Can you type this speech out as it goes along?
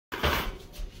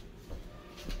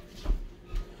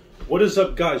What is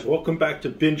up, guys? Welcome back to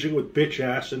Binging with Bitch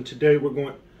Ass, and today we're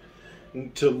going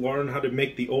to learn how to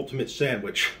make the ultimate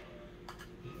sandwich.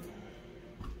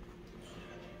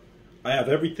 I have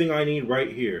everything I need right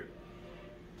here.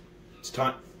 It's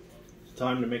time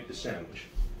to make the sandwich.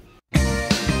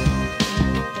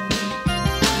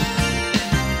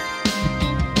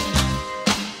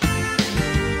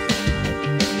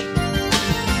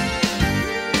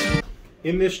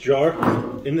 In this jar,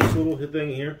 in this little thing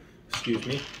here, excuse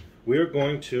me, we're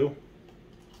going to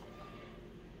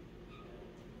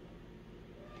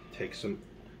take some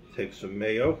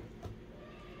mayo.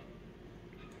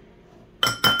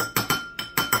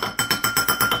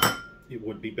 It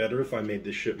would be better if I made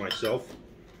this shit myself.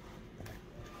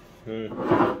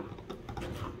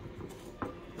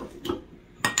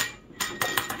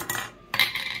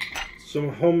 Some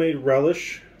homemade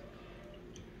relish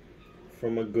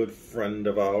from a good friend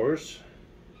of ours.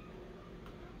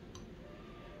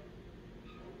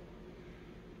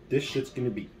 This shit's gonna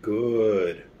be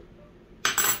good.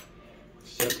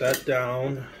 Set that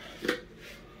down.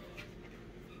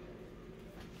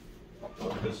 I'll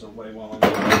put this away while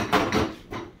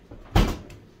I'm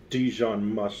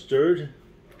Dijon mustard.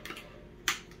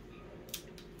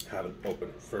 Have it open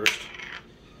it first.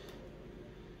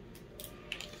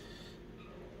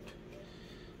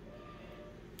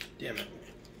 Damn it.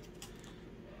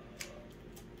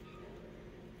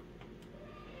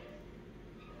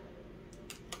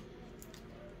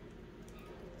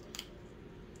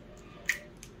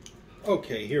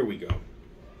 Okay, here we go.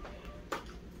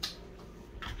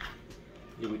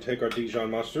 We take our Dijon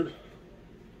mustard,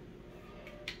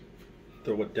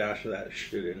 throw a dash of that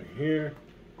shit in here.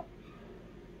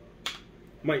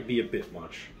 Might be a bit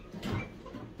much.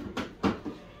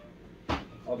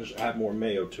 I'll just add more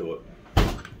mayo to it.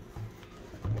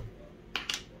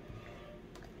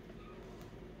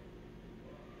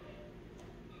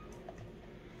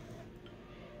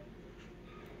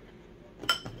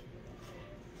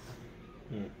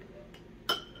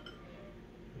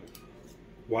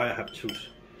 Why I have 2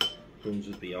 spoons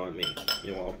is beyond me.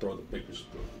 You know, I'll throw the bigger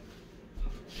spoon.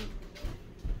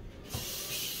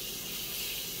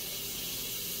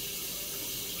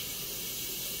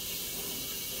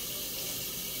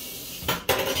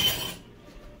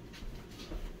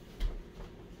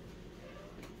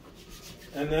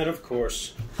 And then, of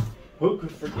course, who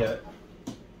could forget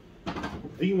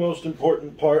the most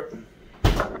important part?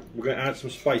 We're going to add some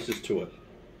spices to it.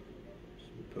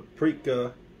 Some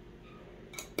paprika.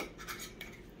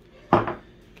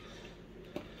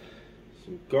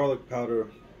 Some garlic powder,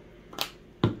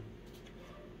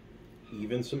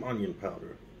 even some onion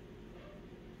powder.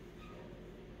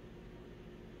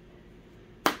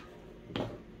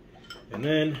 And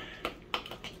then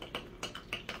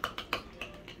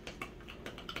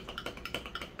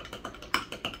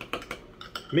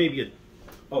maybe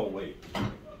oh wait,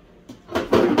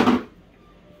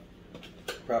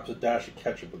 perhaps a dash of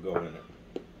ketchup will go in it.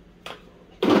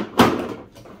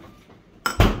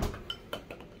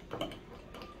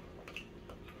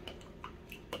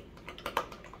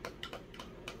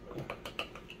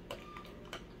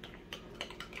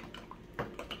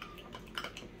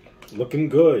 Looking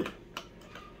good.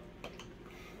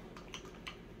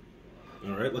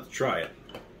 All right, let's try it.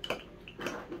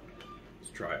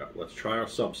 Let's try our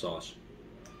sub sauce.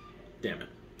 Damn it.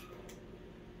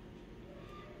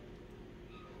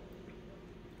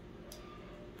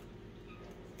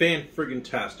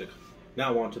 Fan-friggin-tastic.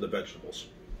 Now on to the vegetables.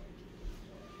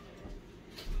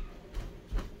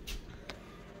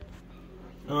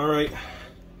 All right.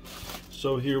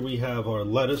 So here we have our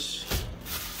lettuce,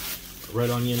 red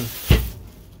onion,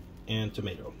 and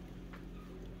tomato.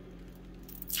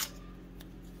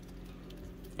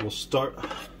 We'll start.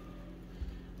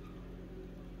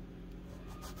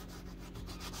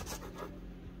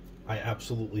 I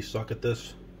absolutely suck at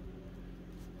this.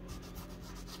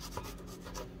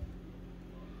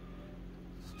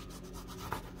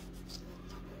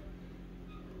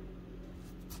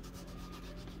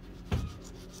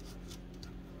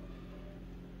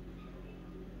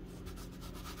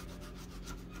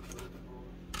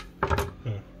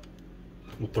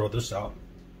 We'll throw this out.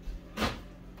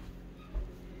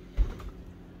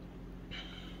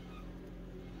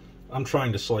 I'm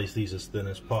trying to slice these as thin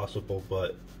as possible,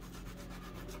 but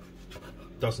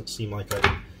it doesn't seem like I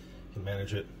can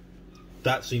manage it.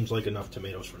 That seems like enough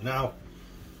tomatoes for now.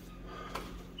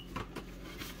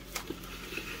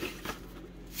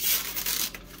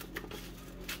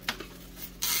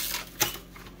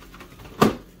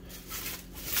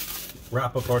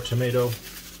 Wrap up our tomato,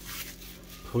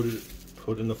 put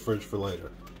in the fridge for later.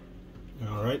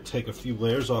 All right, take a few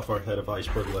layers off our head of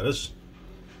iceberg lettuce.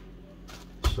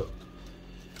 So,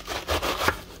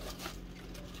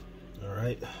 all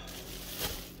right,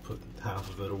 put half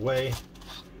of it away.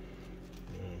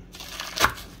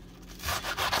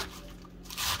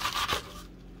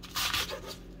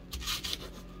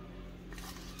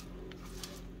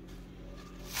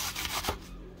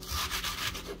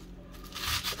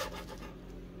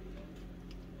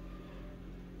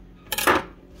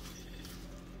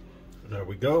 There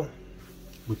we go.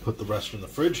 We put the rest in the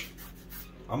fridge.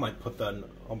 I might put that in,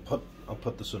 I'll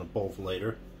put this in a bowl for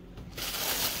later.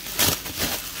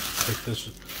 Take this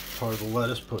part of the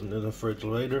lettuce, put it in the fridge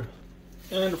later.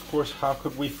 And of course, how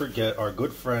could we forget our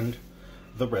good friend,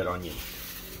 the red onion.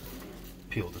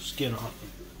 Peel the skin off.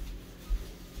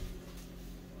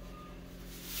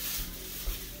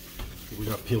 We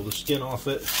gotta peel the skin off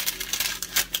it.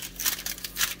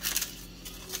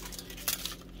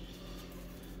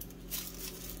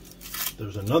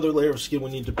 There's another layer of skin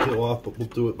we need to peel off, but we'll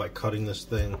do it by cutting this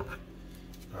thing.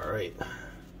 All right,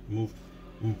 move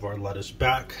our lettuce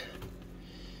back.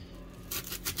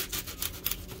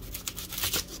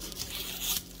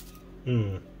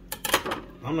 I'm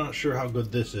not sure how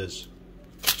good this is.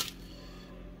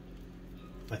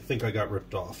 I think I got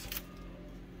ripped off.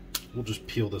 We'll just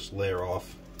peel this layer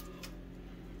off.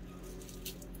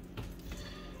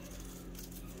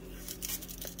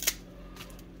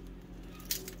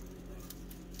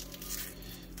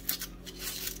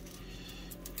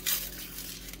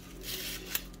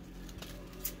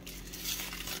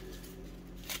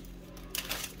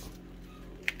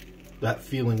 That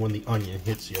feeling when the onion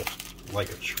hits you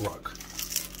like a truck.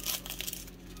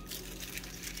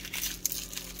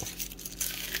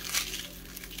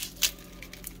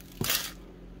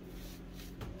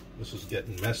 This is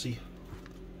getting messy.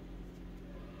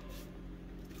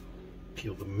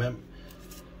 Peel the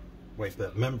wipe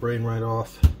that membrane right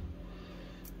off.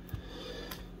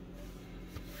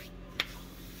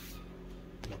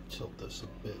 I'll tilt this a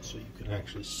bit so you can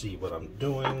actually see what I'm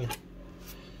doing.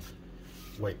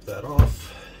 Wipe that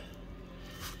off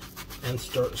and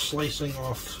start slicing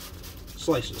off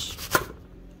slices.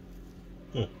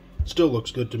 Still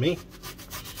looks good to me.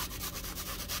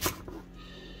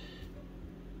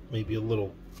 Maybe a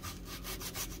little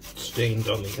stained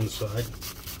on the inside.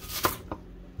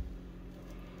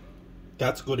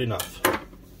 That's good enough.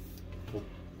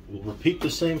 We'll repeat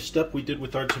the same step we did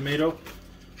with our tomato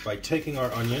by taking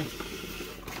our onion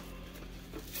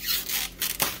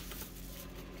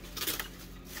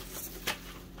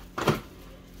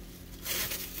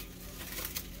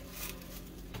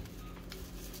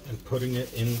and putting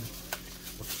it in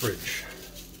the fridge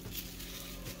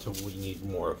until we need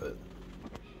more of it.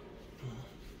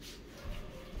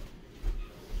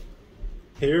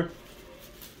 Here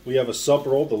we have a sub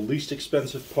roll, the least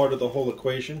expensive part of the whole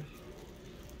equation.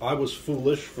 I was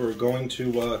foolish for going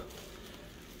to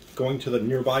the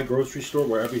nearby grocery store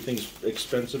where everything's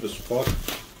expensive as fuck,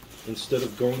 instead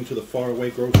of going to the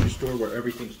faraway grocery store where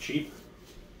everything's cheap.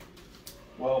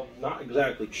 Well, not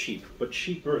exactly cheap, but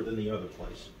cheaper than the other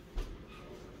place.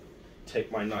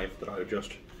 Take my knife that I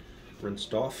just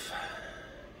rinsed off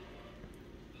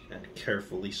and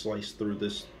carefully slice through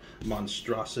this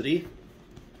monstrosity.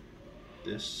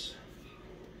 This,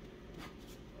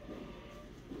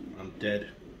 I'm dead.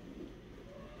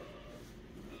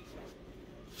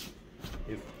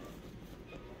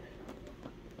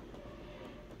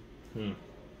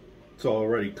 It's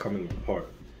already coming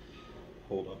apart.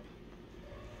 Hold up.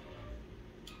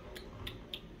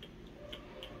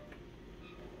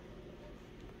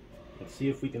 Let's see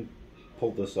if we can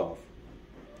pull this off.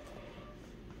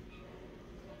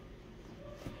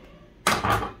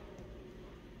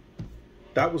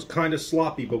 That was kind of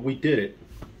sloppy, but we did it.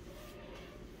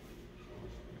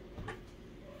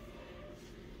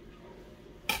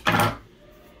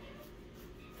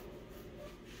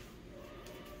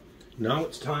 Now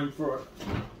it's time for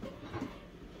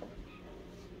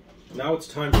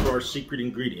our secret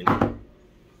ingredient.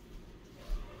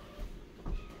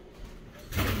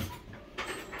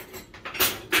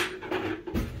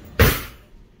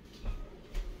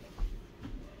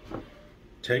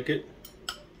 Take it.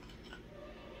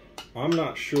 I'm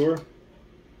not sure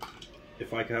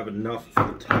if I can have enough for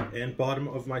the top and bottom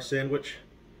of my sandwich,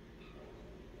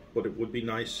 but it would be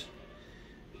nice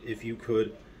if you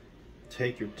could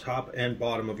take your top and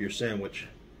bottom of your sandwich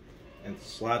and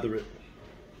slather it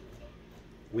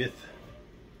with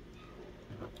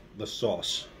the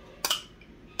sauce.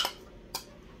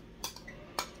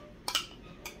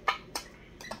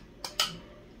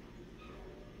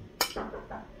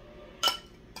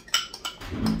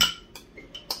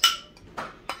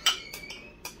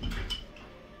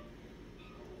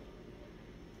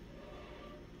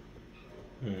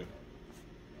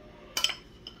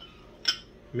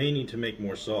 May need to make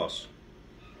more sauce.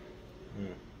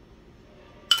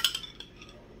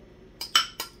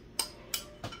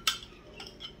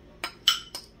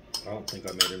 I don't think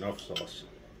I made enough sauce.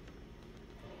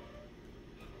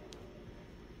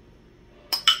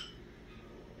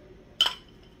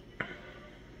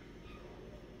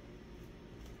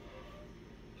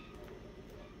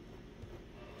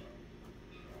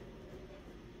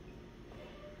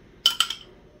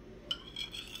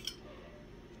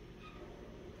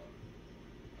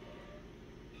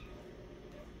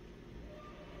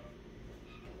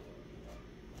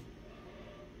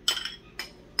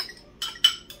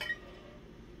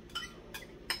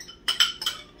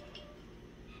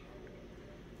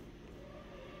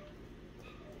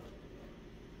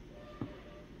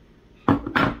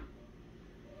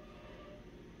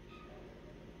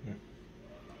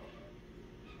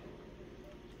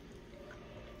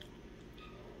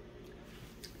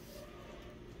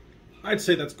 I'd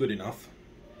say that's good enough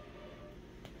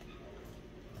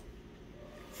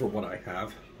for what I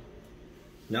have.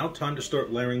 Now time to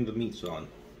start layering the meats on.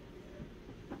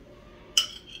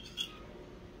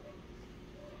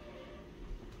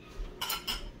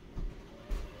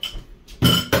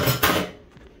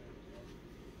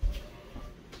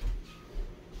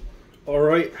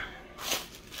 Alright,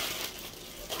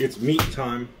 it's meat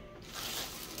time.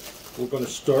 We're going to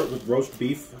start with roast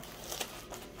beef.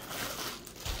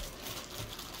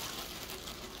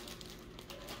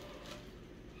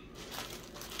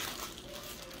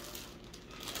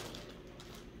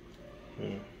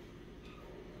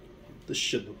 This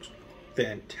shit looks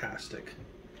fantastic.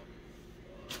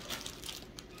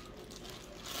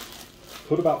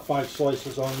 Put about 5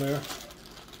 slices on there,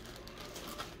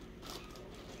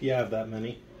 if you have that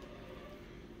many.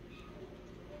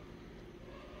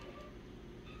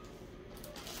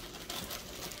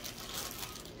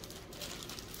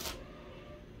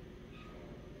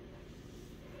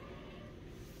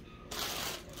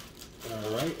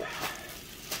 All right.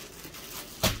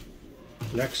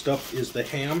 Next up is the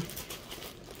ham.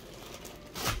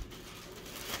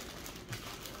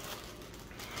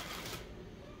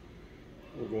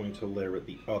 We're going to layer it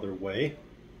the other way.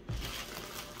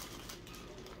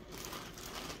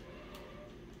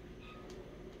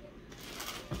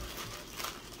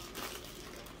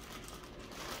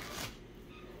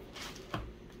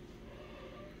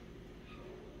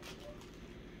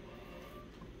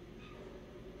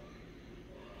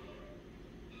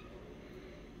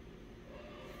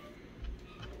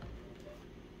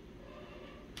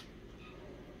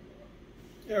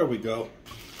 There we go.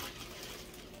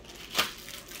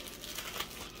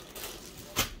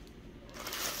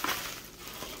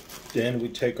 Then we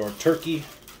take our turkey.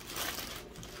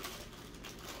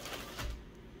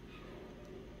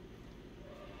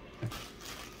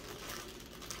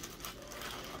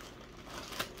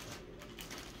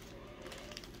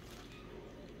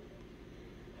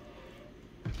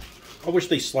 I wish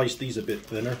they sliced these a bit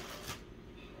thinner.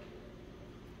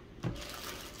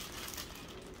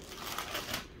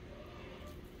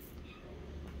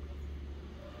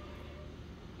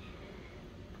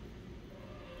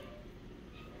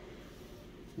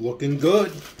 Looking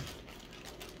good.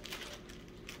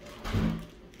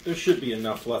 There should be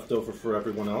enough left over for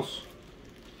everyone else.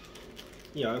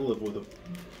 Yeah, I live with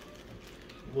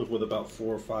about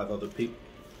 4 or 5 other people.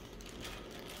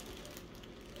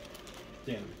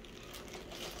 Damn,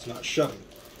 it's not shutting.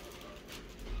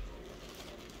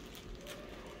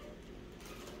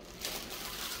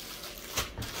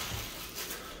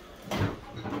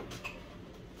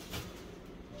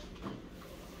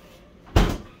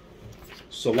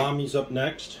 Salami's up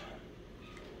next.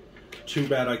 Too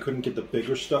bad I couldn't get the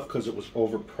bigger stuff because it was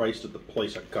overpriced at the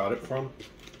place I got it from,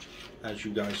 as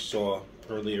you guys saw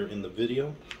earlier in the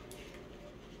video.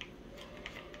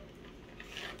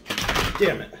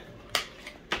 Damn it.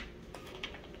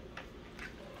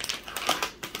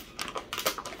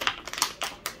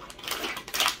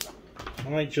 I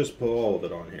might just put all of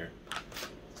it on here.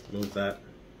 Move that.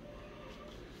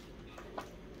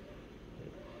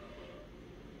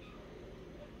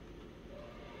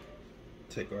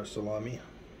 Take our salami,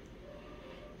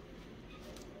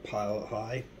 pile it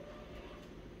high.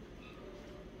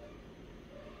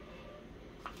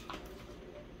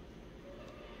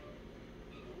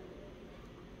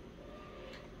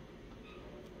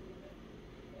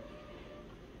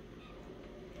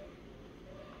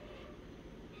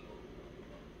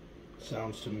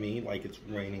 Sounds to me like it's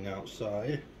raining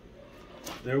outside.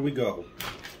 There we go.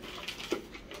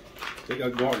 They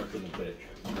got garlic in the bitch.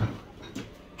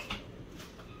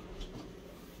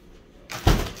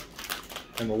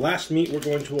 And the last meat we're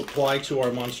going to apply to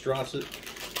our monstrosity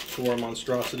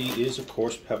is, of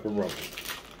course, pepperoni.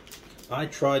 I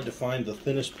tried to find the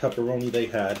thinnest pepperoni they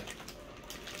had,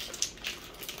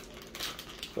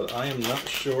 but I am not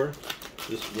sure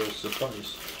this will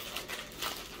suffice.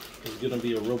 It's going to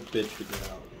be a real bitch to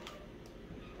get out.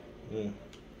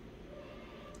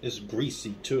 It's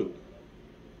greasy too.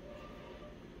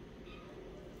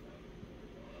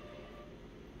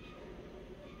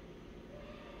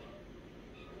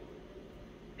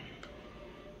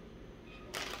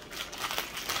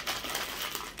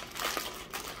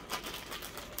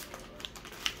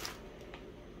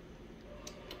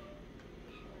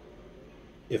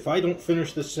 If I don't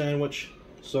finish this sandwich,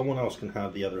 someone else can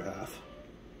have the other half.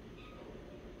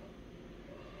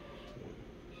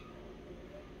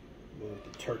 Move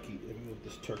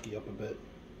this turkey up a bit.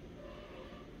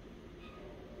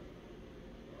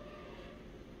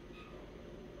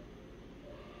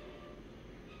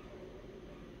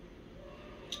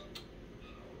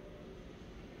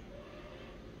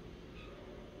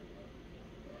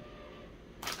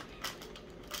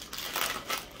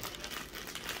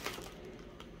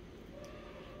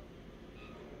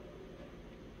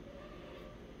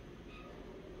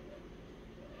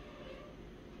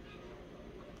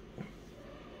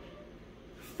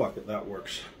 Fuck it, that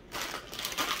works.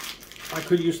 I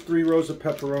could use 3 rows of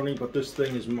pepperoni, but this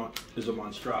thing is a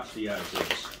monstrosity as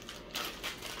is.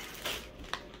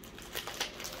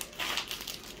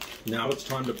 Now it's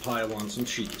time to pile on some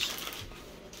cheese.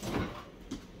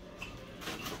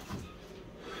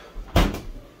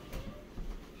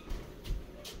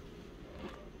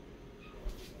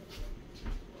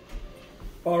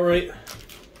 All right.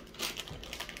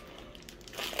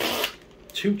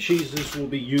 2 cheeses will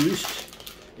be used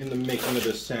in the making of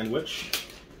this sandwich.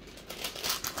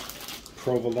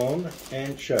 Provolone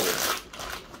and cheddar.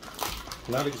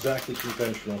 Not exactly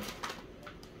conventional.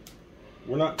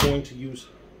 We're not going to use,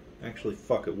 actually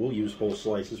fuck it, we'll use whole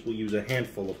slices. We'll use a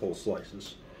handful of whole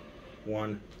slices.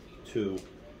 1, 2,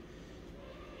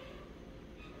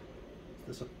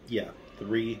 yeah,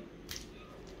 3,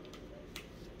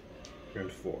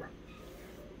 and 4.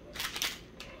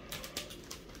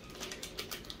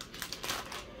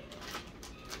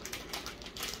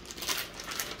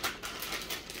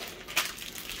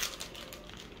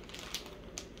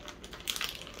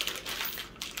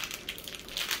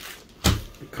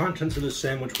 Contents of this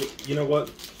sandwich, you know what?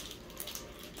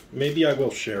 Maybe I will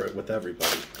share it with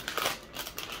everybody.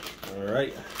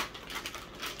 Alright.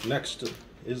 Next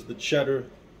is the cheddar.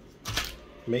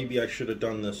 Maybe I should have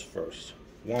done this first.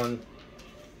 1,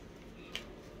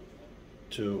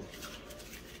 2,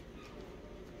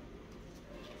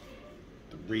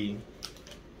 3,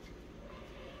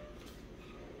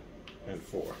 and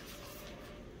 4.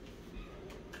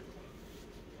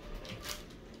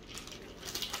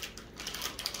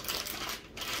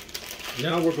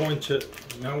 Now we're going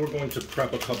to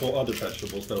prep a couple other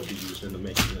vegetables that will be used in the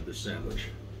making of this sandwich.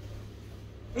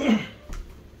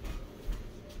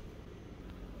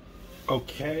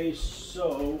 Okay,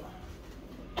 so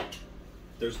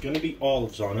there's going to be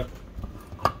olives on it,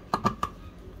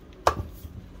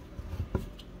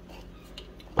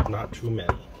 but not too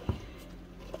many.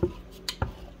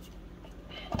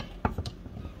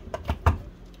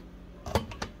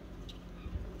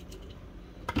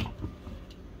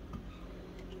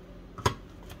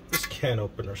 Can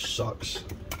opener sucks.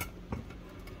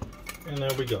 And there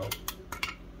we go.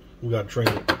 We got to drain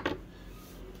it.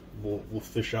 We'll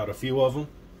fish out a few of them.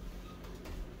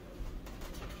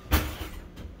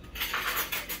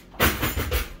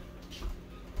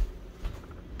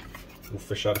 We'll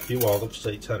fish out a few olives,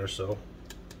 say 10 or so.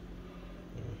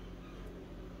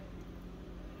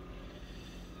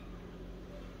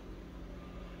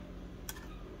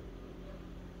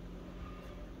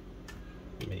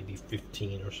 Maybe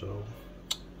 15 or so.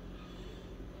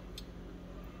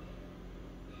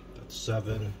 That's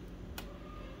 7.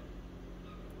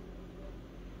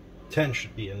 10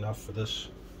 should be enough for this.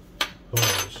 Who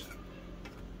knows?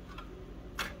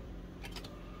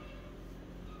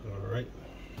 All right.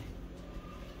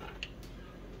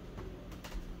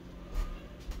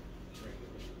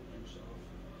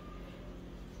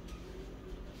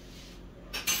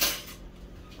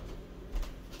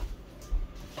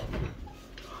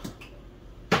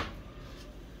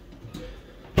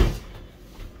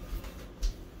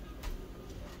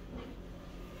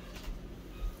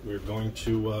 We're going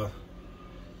to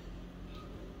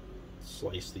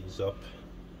slice these up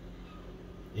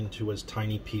into as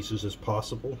tiny pieces as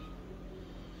possible.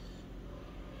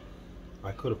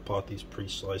 I could have bought these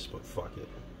pre-sliced, but fuck it.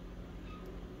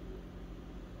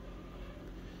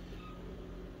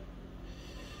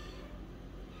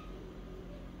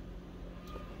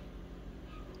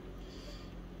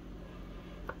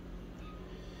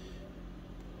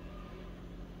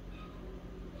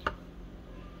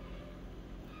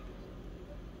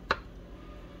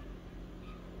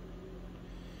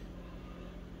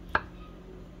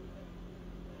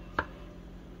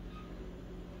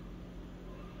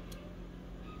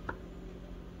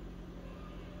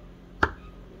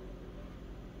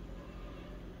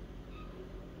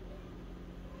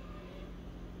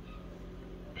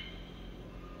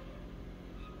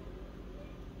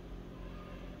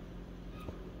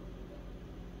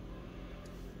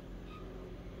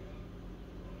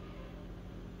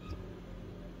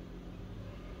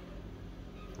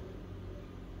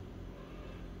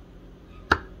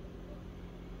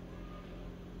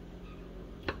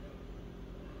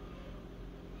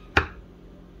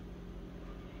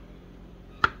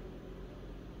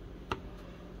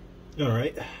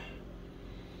 Alright.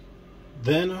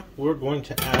 Then we're going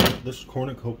to add this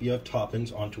cornucopia of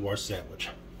toppings onto our sandwich.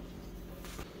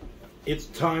 It's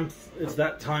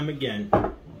that time again.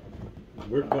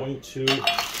 We're going to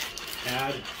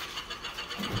add,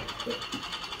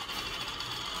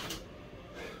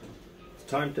 it's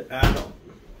time to add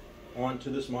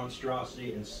onto this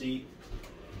monstrosity and see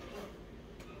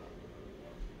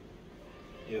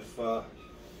if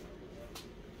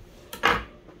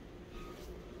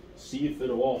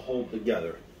it'll all hold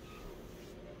together.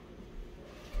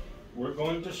 We're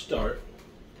going to start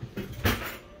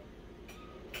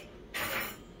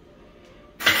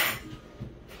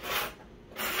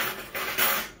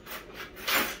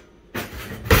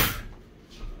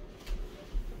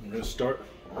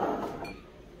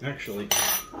actually,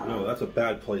 no, that's a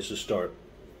bad place to start.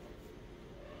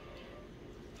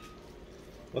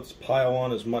 Let's pile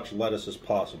on as much lettuce as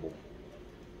possible.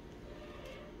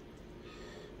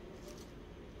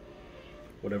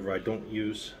 Whatever I don't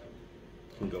use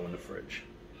can go in the fridge.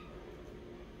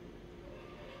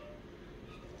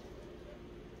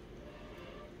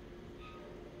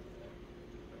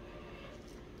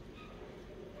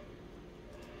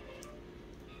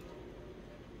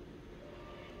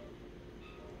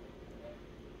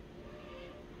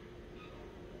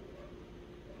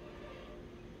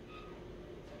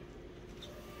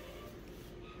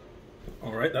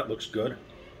 All right, that looks good.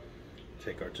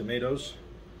 Take our tomatoes,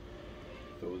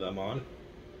 throw them on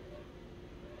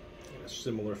in a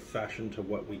similar fashion to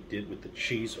what we did with the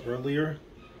cheese earlier.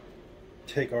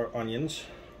 Take our onions,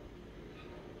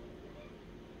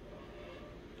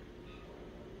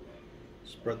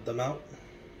 spread them out.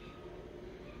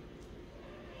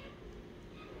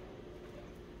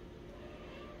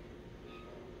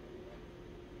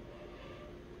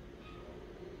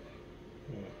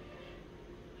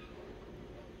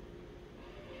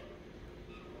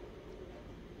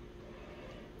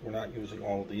 We're not using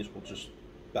all of these, we'll just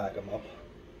bag them up.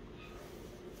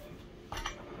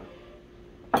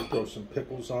 Throw some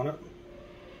pickles on it.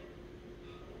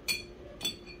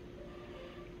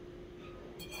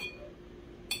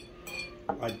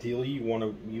 Ideally, you want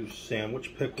to use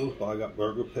sandwich pickles, but I got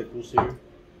burger pickles here.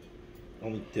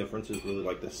 Only difference is really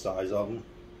like the size of them.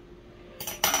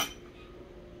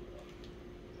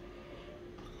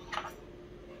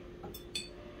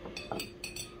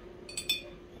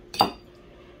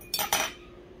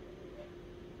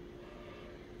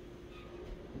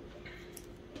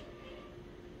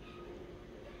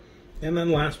 And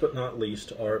then last but not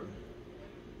least, our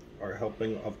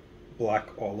helping of black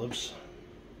olives.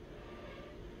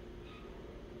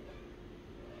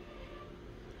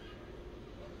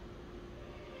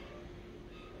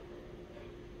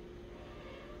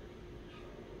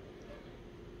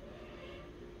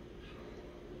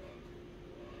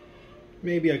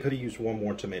 Maybe I could have used one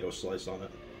more tomato slice on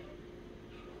it.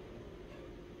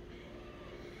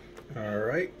 All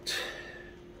right,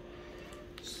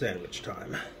 sandwich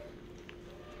time.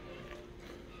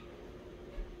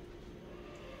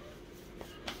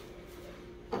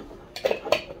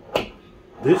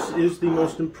 This is the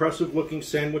most impressive looking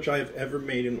sandwich I have ever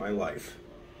made in my life.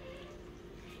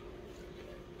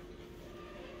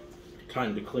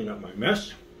 Time to clean up my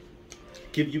mess,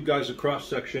 give you guys a cross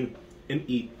section, and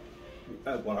eat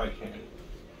what I can.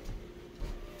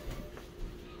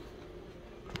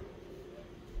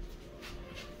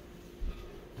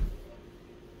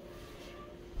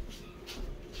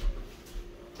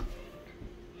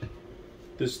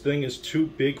 This thing is too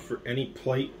big for any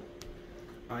plate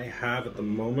I have at the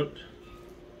moment,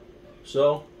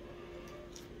 so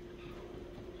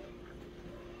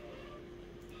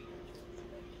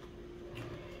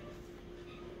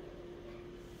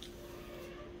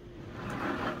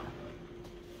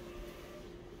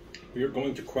we are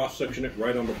going to cross-section it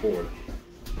right on the board.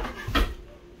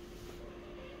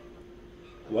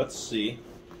 Let's see.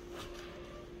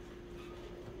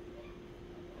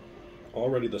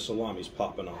 Already the salami's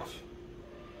popping off.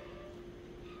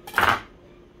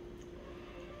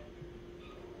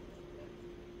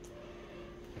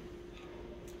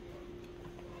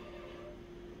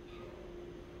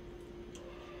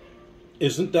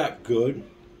 Isn't that good?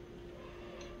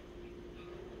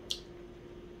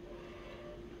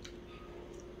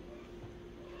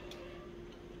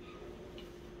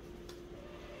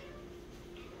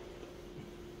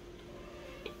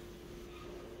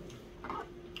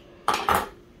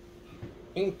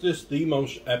 Ain't this the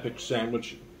most epic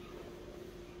sandwich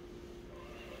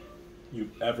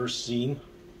you've ever seen?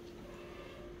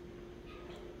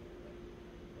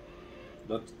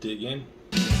 Let's dig in.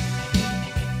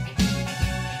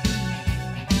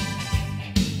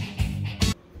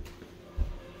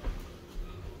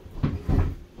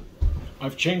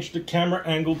 I've changed the camera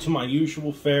angle to my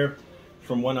usual fare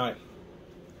from when I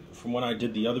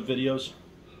did the other videos.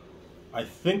 I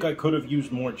think I could have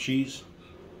used more cheese,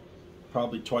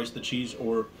 probably twice the cheese,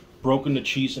 or broken the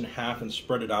cheese in half and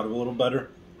spread it out a little better.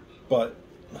 But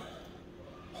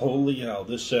holy hell,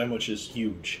 this sandwich is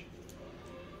huge.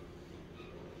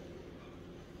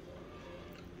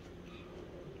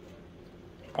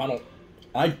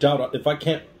 I doubt if I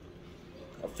can't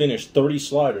finish 30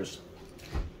 sliders,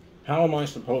 how am I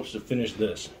supposed to finish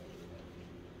this?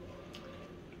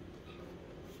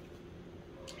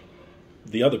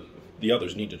 The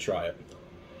others need to try it.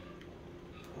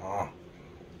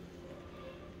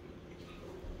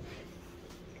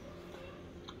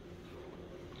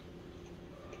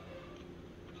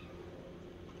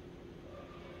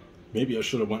 Maybe I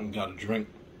should have went and got a drink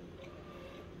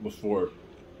before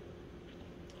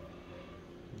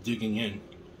digging in.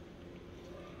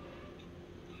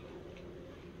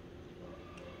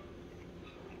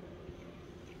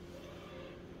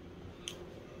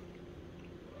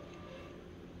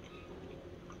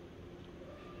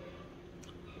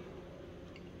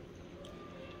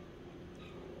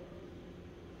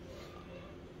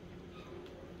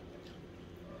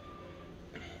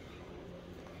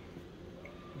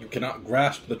 You cannot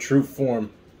grasp the true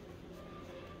form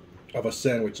of a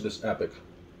sandwich this epic.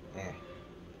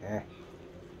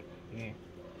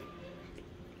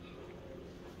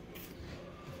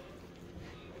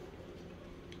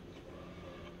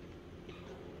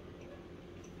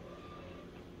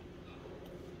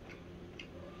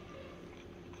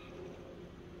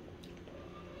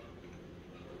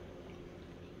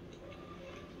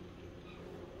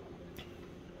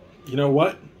 You know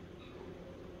what?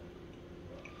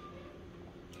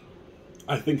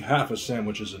 I think half a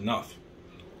sandwich is enough.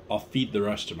 I'll feed the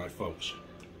rest to my folks.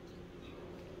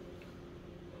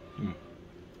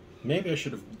 Maybe I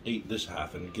should have ate this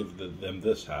half and give them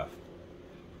this half.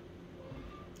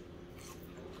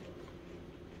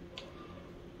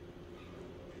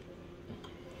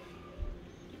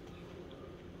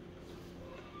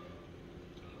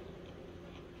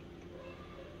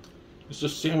 It's a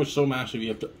sandwich so massive you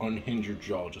have to unhinge your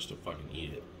jaw just to fucking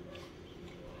eat it.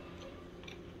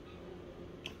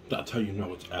 That's how you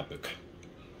know it's epic.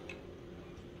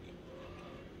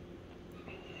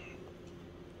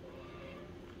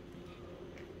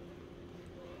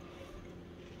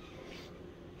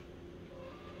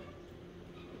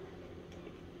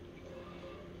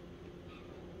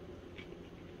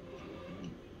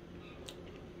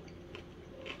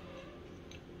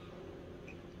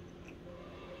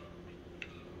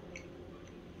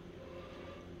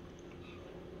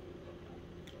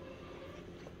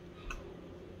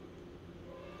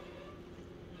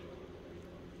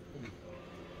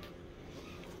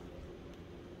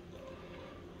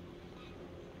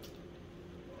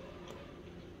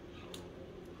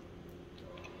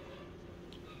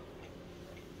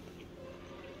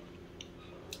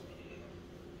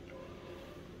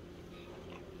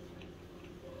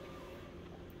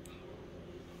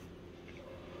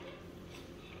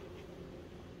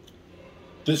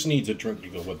 This needs a drink to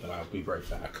go with it. I'll be right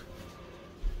back.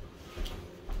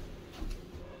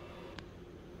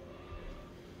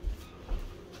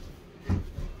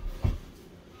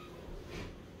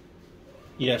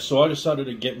 Yeah, so I decided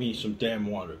to get me some damn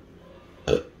water.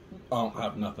 I don't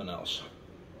have nothing else.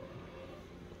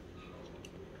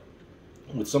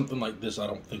 With something like this, I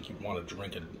don't think you'd want to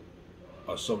drink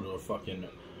a soda or fucking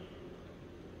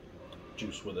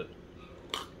juice with it.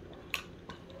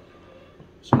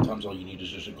 Sometimes all you need is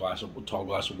just a tall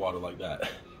glass of water like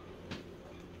that.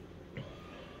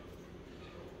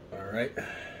 All right.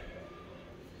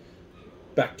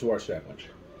 Back to our sandwich.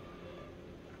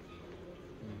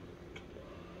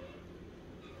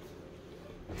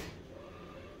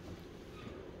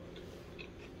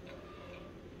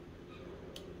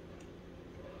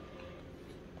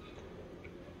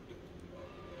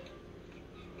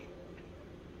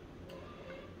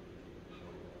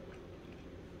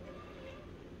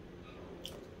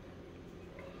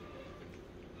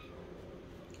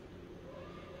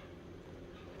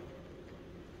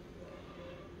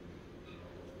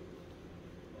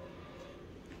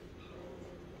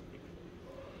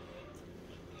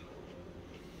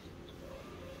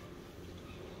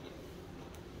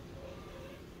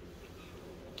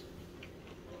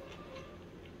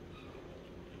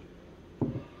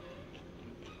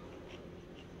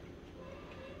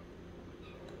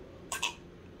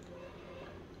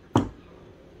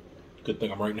 Good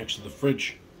thing I'm right next to the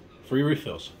fridge. Free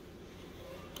refills.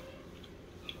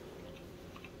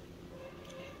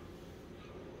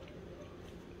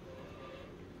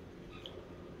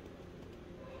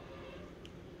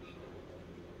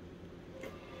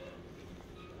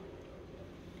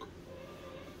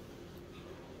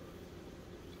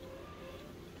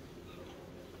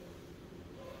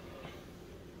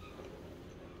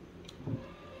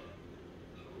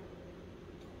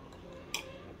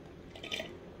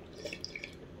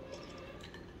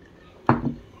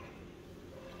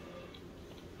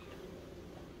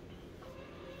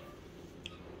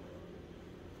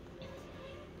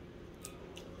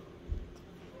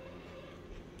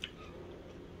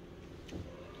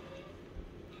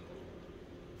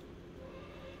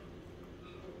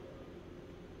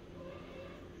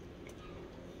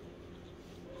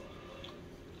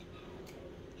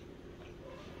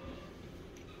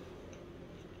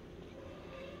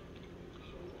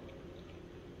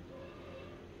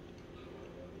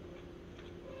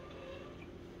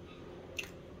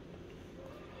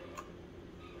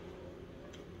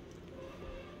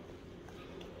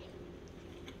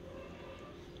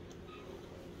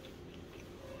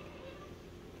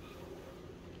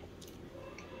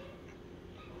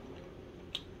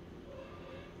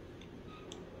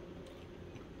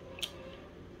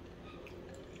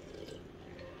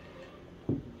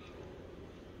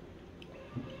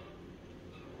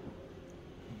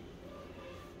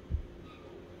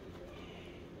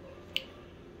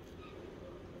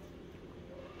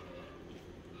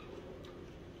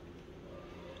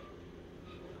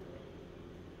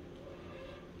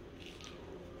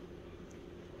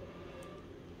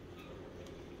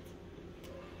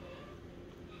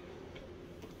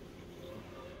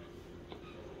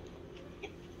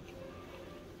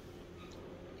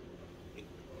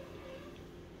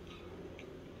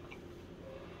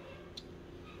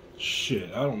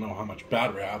 Shit, I don't know how much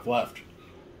battery I have left.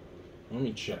 Let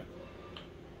me check.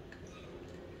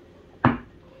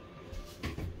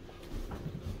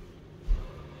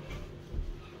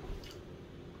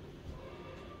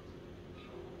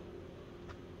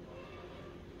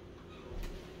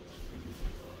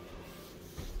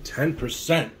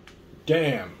 %.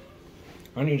 Damn.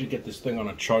 I need to get this thing on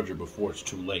a charger before it's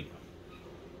too late.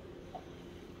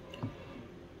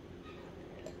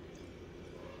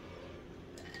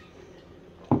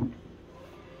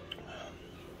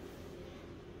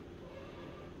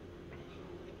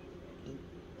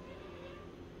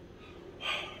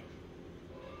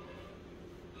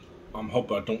 I'm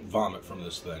hoping I don't vomit from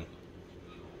this thing,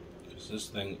 because this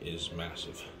thing is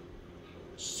massive.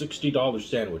 $60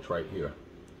 sandwich right here.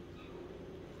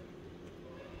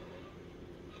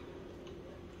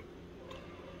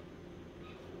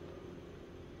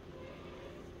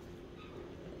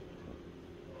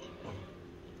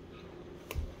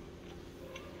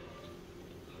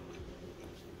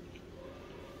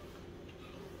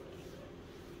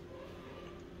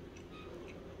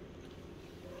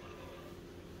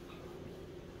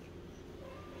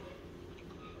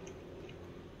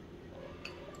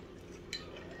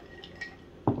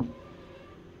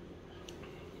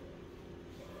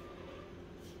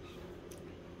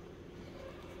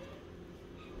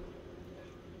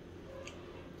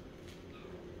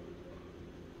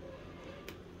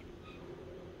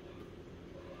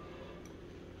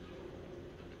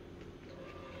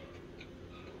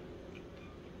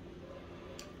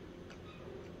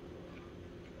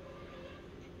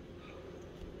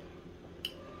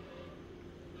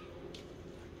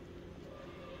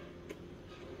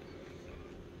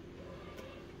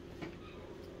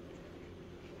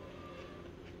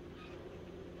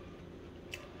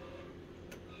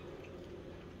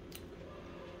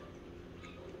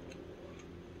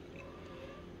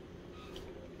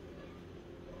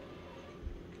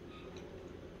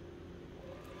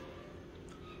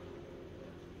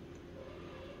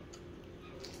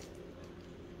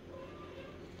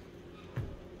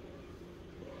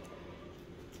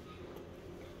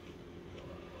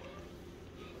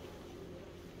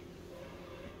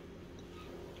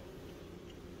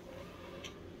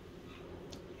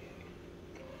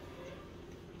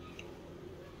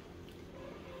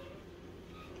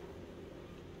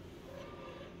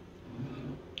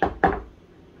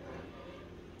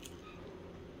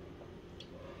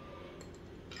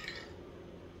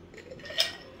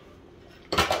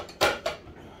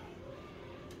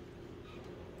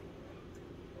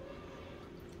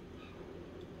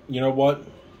 You know what?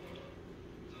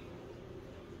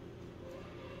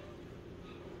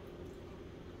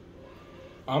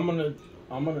 I'm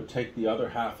gonna take the other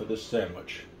half of this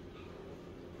sandwich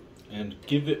and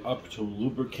give it up to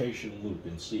Lubrication Luke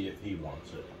and see if he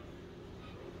wants it.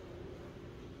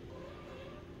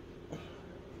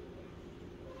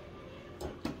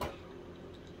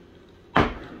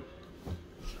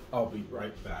 I'll be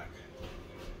right back.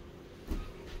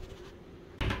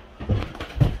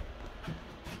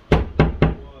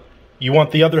 You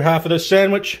want the other half of this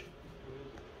sandwich?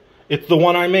 It's the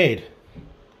one I made.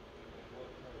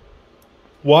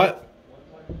 What?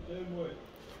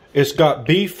 It's got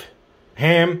beef,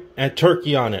 ham, and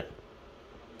turkey on it.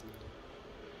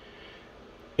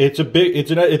 It's a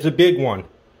big one.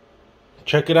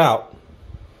 Check it out.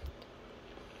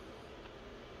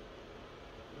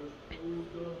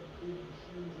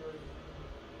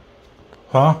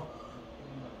 Huh?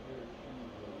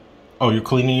 Oh, you're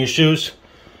cleaning your shoes?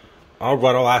 All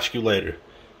right, I'll ask you later.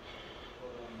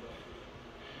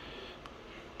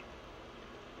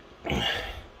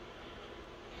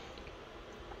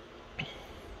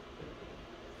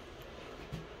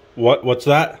 What's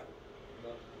that?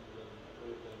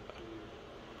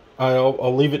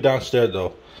 I'll leave it downstairs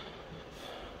though.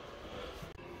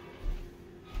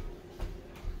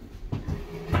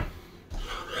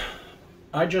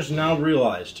 I just now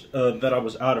realized that I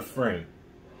was out of frame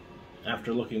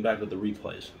after looking back at the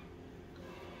replays.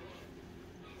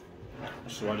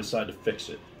 So I decided to fix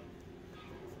it.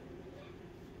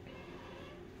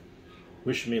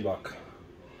 Wish me luck.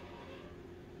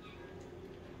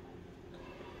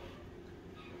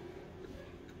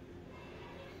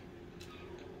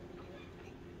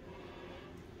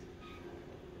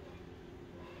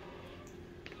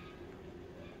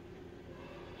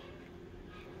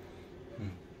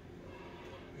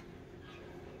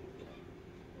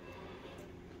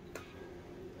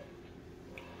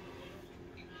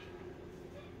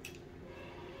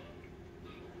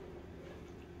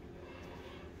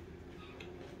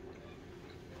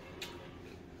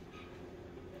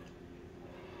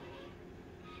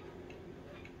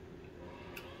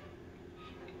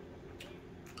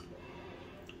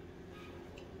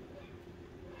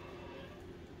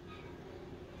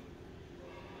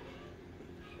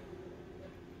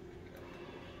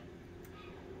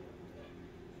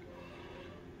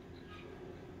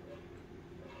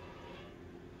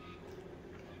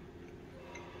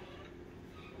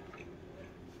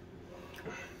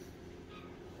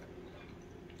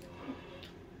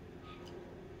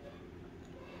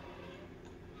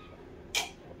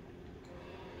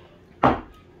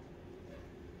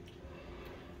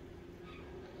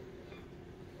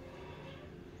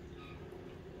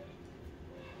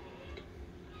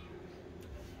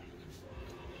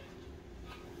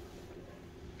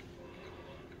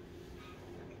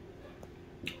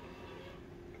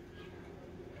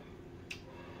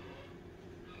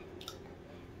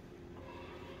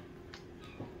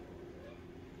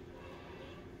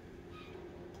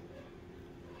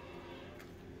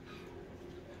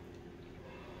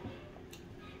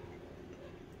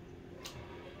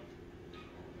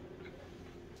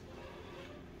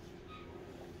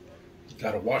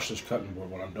 Gotta wash this cutting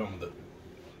board when I'm done with it.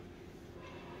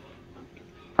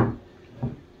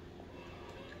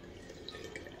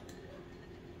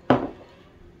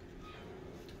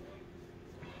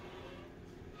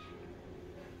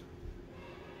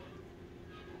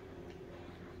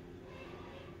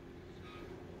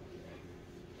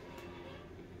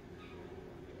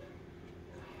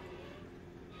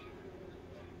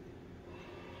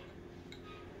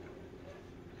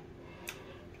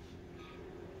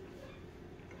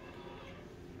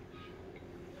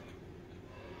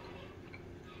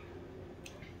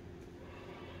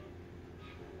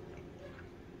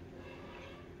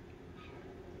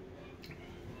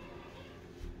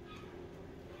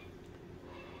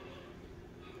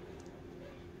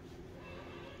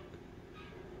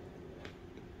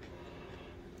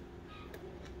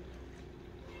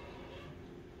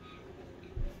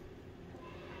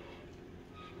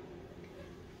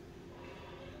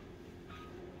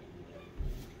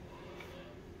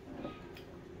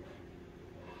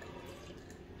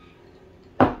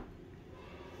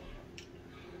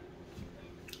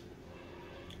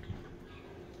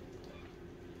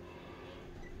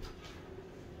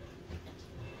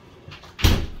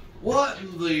 What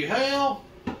in the hell?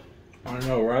 I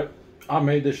know, right? I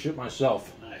made this shit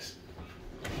myself. Nice.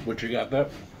 What you got that?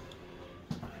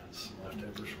 Some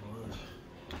leftovers from lunch.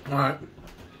 Alright.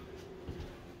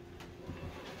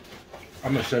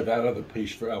 I'm gonna save that other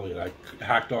piece for Elliot. I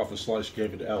hacked off a slice,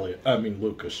 gave it to Elliot. I mean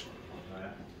Lucas.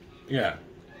 Yeah.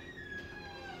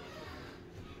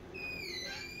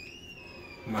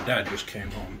 My dad just came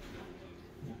home.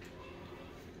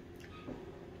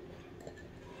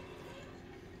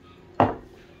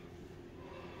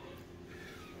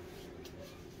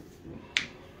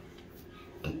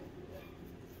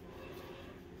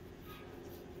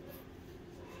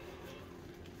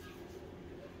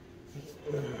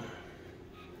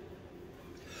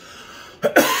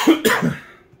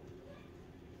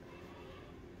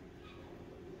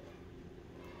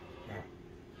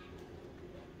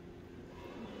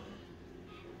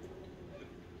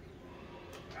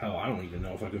 Hell, I don't even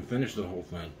know if I can finish the whole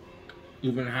thing.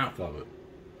 Even half of it.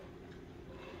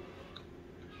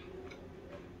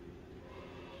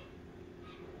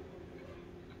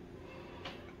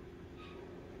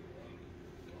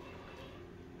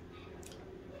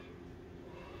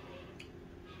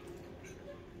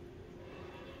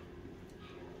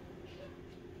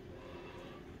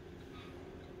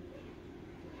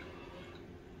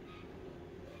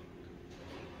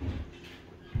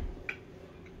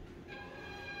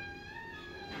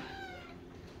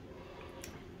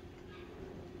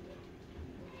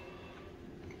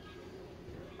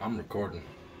 I'm recording.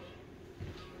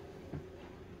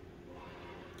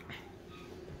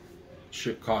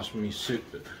 Shit cost me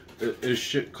this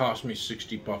shit cost me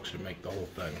 $60 to make the whole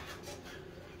thing.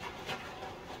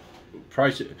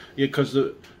 Price it, yeah, because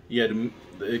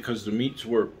the meats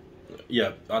were,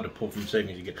 yeah, I had to pull from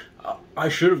savings again. I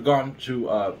should have gone to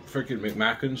freaking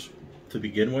McMackin's to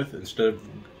begin with instead of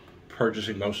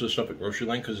purchasing most of the stuff at Grocery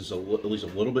Lane because it's at least a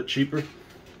little bit cheaper.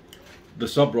 The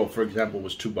sub roll, for example,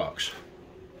 was $2.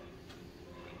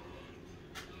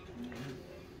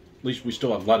 At least we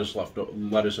still have lettuce left,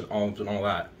 lettuce and olives and all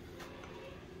that.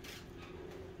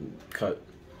 Cut.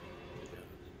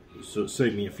 So it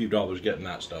saved me a few dollars getting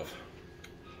that stuff.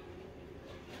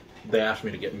 They asked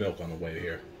me to get milk on the way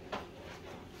here.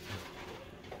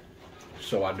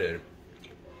 So I did.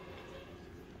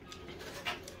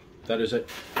 That is it.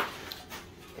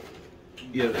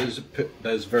 Yeah, that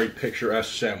is a very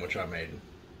picturesque sandwich I made.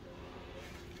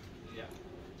 Yeah.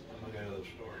 I'm gonna go to the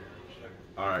store here in a second.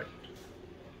 Alright.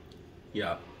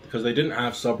 Yeah, because they didn't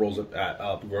have sub rolls at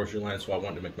the Grocery Land, so I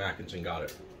went to McMackin's and got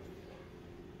it.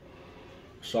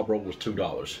 Sub roll was $2.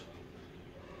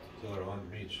 So their lunch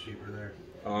meat's cheaper there?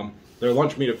 Their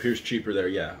lunch meat appears cheaper there,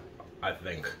 yeah, I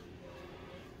think.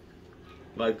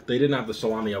 Like, they didn't have the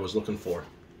salami I was looking for.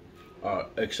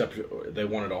 Except they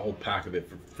wanted a whole pack of it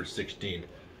for $16.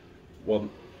 Well,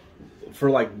 for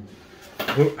like,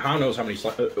 who knows how many,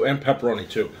 and pepperoni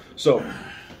too. So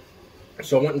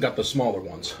I went and got the smaller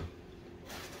ones.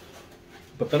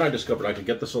 But then I discovered I could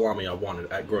get the salami I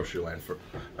wanted at Grocery Land for,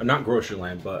 not Grocery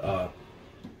Land, but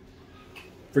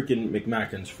freaking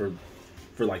McMackin's for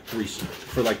like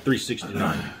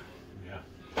 $3.69. Yeah.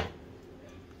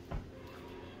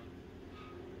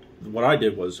 What I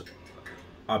did was,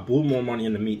 I blew more money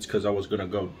in the meats because I went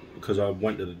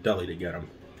to the deli to get them.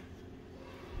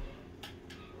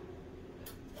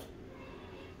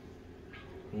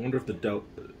 I wonder if the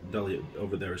deli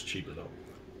over there is cheaper though.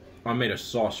 I made a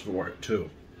sauce for it too.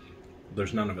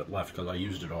 There's none of it left because I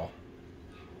used it all.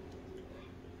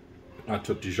 I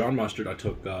took Dijon mustard. I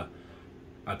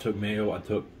took mayo. I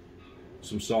took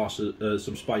some sauces,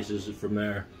 some spices from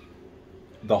there,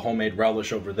 the homemade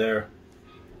relish over there,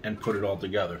 and put it all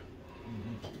together.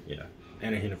 Yeah,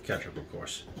 and a hint of ketchup, of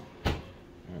course. That's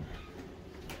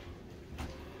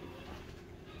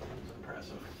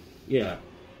impressive. Yeah.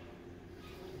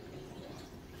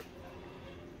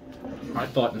 I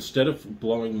thought instead of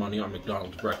blowing money on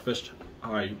McDonald's breakfast,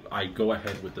 I go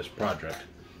ahead with this project.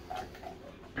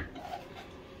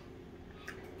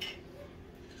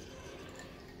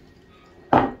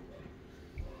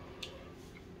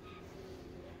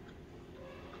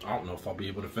 I don't know if I'll be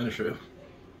able to finish it.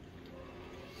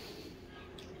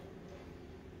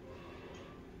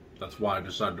 That's why I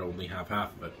decided to only have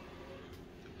half of it.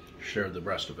 Share the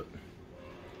rest of it.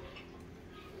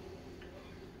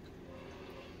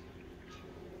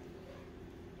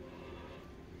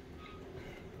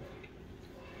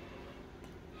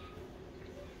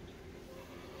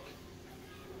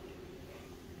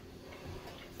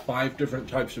 Five different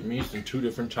types of meats and 2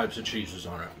 different types of cheeses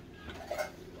on it.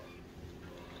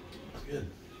 That's good.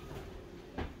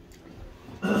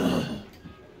 I'm gonna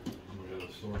go to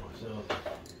the store myself.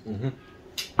 Mm-hmm.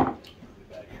 I'll be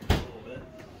back here in a little bit.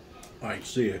 Alright,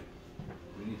 see you.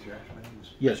 We need trash bags.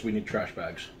 Yes, we need trash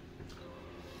bags.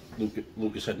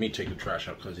 Lucas had me take the trash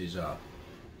out because he's a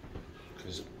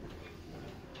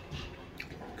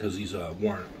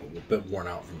bit worn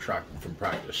out from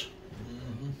practice.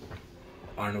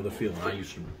 I know the feeling.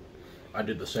 I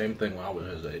did the same thing when I was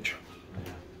his age.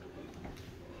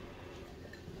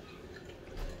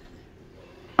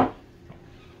 Yeah.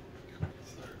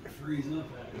 It's starting to freeze up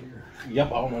out here.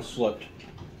 Yep, I almost slipped.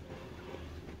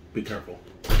 Be careful.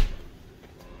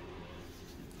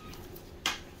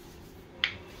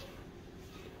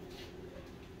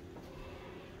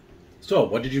 So,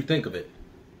 what did you think of it?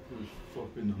 It was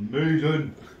fucking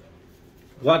amazing.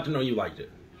 Glad to know you liked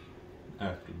it.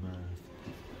 Aftermath.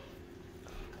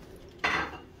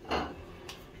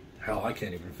 Hell, I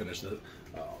can't even finish this.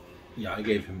 Yeah, I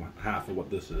gave him half of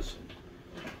what this is.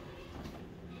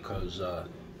 Because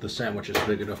the sandwich is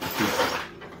big enough to feed.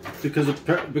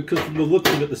 Because from the looks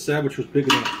of it, the sandwich was big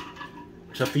enough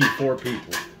to feed 4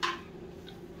 people.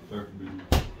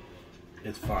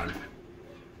 It's fine.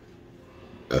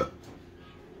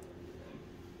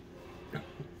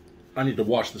 I need to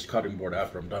wash this cutting board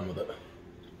after I'm done with it.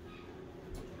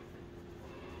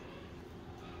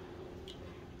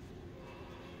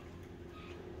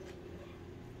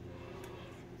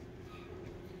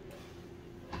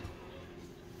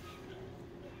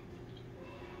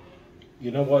 You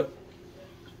know what?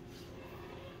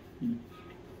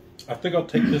 I think I'll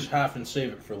take this half and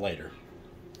save it for later.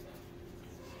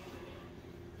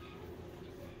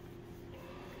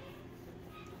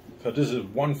 Because this is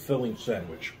one filling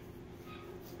sandwich.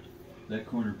 That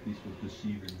corner piece was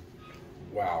deceiving.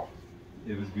 Wow.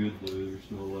 It was good though, there was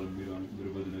still a lot of meat on it, but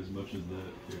it wasn't as much as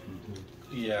that.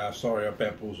 Yeah, sorry I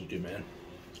bamboozled you, man.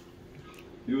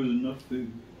 It was enough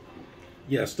food.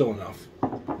 Yeah, still enough.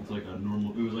 It was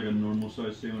like a normal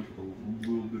size sandwich with a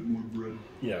little bit more bread.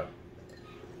 Yeah.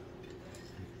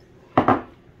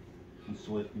 And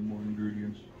slightly more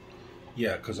ingredients.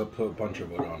 Yeah, because I put a bunch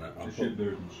of it on it. It's shit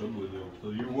better than Subway though, I'll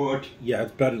tell you what. Yeah,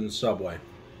 it's better than Subway.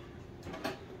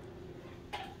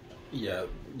 Yeah,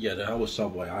 the hell with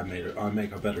Subway. I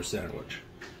make a better sandwich.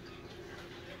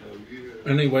 Oh,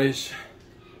 yeah. Anyways,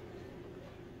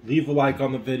 leave a like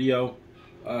on the video,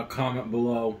 comment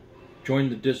below, join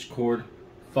the Discord,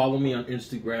 follow me on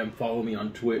Instagram, follow me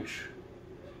on Twitch,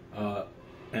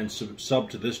 and sub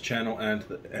to this channel and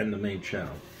the main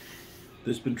channel.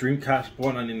 This has been Dreamcast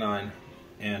 499,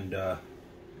 and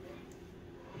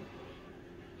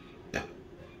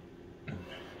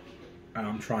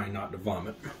I'm trying not to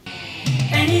vomit.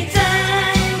 Anytime.